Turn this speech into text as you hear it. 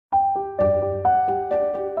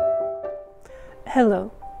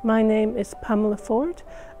Hello, my name is Pamela Ford,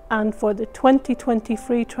 and for the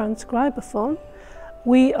 2023 Transcribathon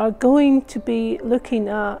we are going to be looking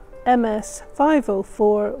at MS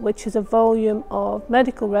 504, which is a volume of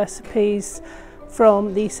medical recipes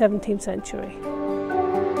from the 17th century.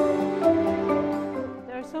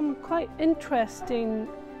 There are some quite interesting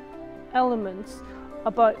elements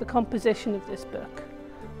about the composition of this book.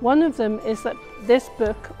 One of them is that this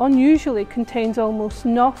book unusually contains almost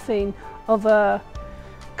nothing of a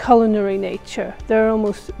culinary nature. There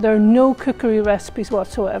are no cookery recipes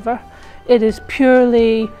whatsoever. It is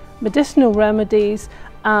purely medicinal remedies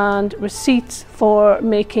and receipts for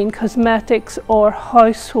making cosmetics or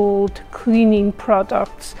household cleaning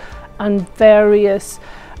products and various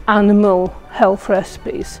animal health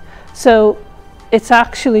recipes. So it's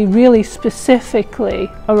actually really specifically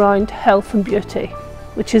around health and beauty,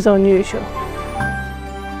 which is unusual.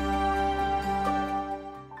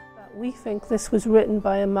 We think this was written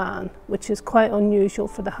by a man, which is quite unusual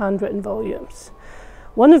for the handwritten volumes.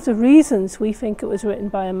 One of the reasons we think it was written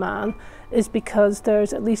by a man is because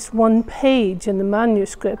there's at least one page in the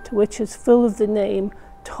manuscript which is full of the name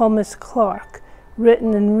Thomas Clark,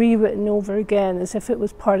 written and rewritten over again as if it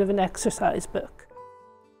was part of an exercise book.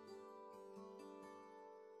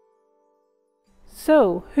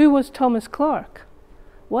 So, who was Thomas Clark?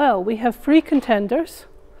 Well, we have three contenders.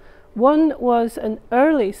 One was an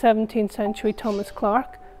early 17th century Thomas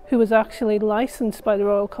Clark, who was actually licensed by the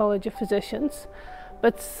Royal College of Physicians,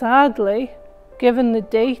 but sadly, given the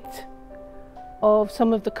date of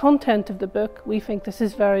some of the content of the book, we think this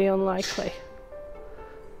is very unlikely.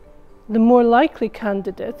 The more likely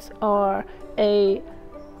candidates are a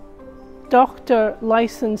doctor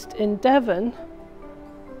licensed in Devon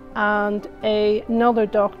and another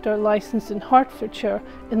doctor licensed in Hertfordshire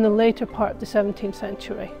in the later part of the 17th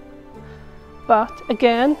century. But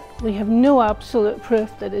again, we have no absolute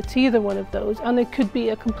proof that it's either one of those, and it could be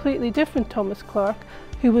a completely different Thomas Clark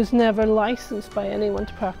who was never licensed by anyone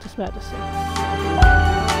to practice medicine.